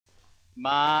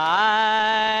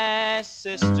My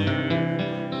sisters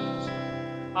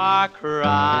are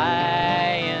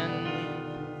crying,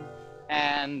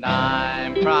 and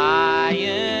I'm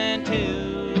crying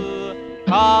too,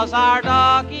 'cause our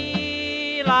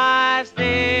doggy lies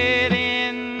dead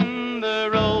in the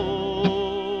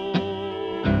road.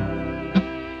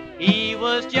 He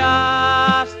was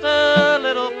just a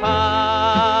little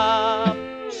pup,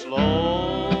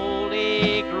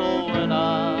 slowly growing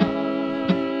up.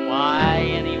 Why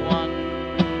anyone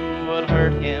would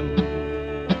hurt him,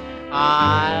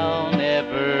 I'll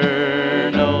never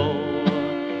know.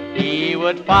 He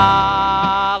would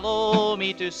follow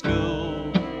me to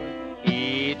school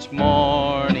each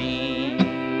morning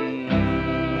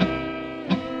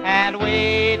and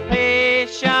wait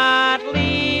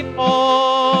patiently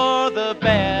for the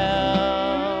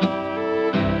bell.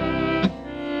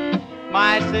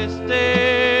 My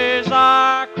sisters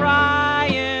are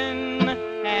crying,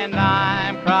 and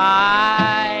I'm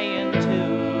crying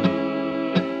too.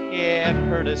 It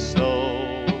hurt us so,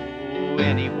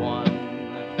 anyone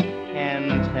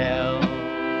can tell.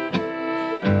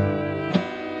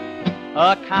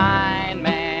 A kind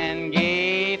man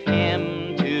gave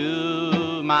him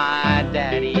to my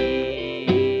daddy.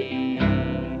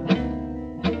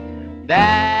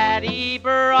 Daddy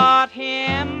brought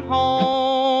him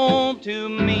home to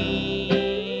me.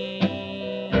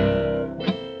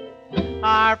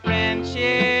 Our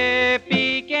friendship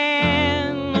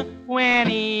began when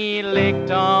he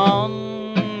licked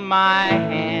on my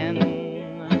hand.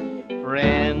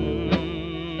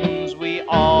 Friends we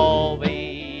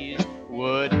always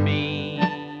would be.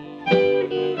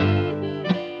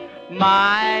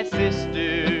 My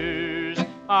sisters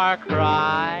are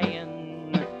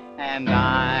crying, and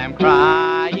I'm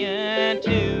crying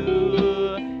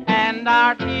too, and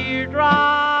our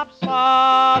teardrops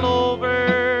fall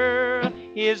over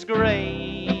his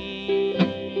grave.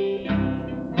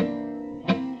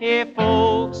 If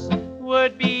folks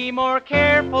would be more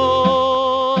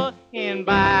careful in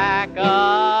back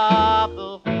of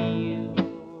the wheel,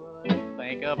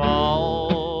 think of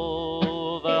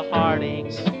all the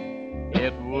heartaches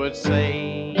it would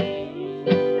save.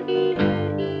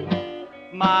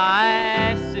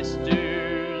 My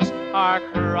sisters are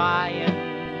crying,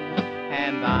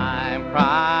 and I'm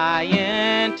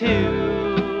crying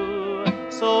too.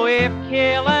 So if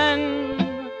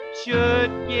killing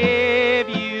should give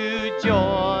you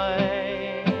joy,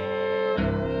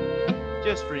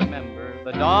 just remember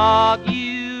the dog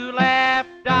you left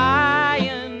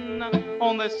dying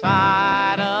on the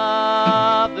side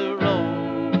of the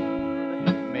road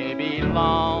may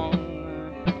belong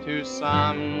to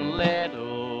some little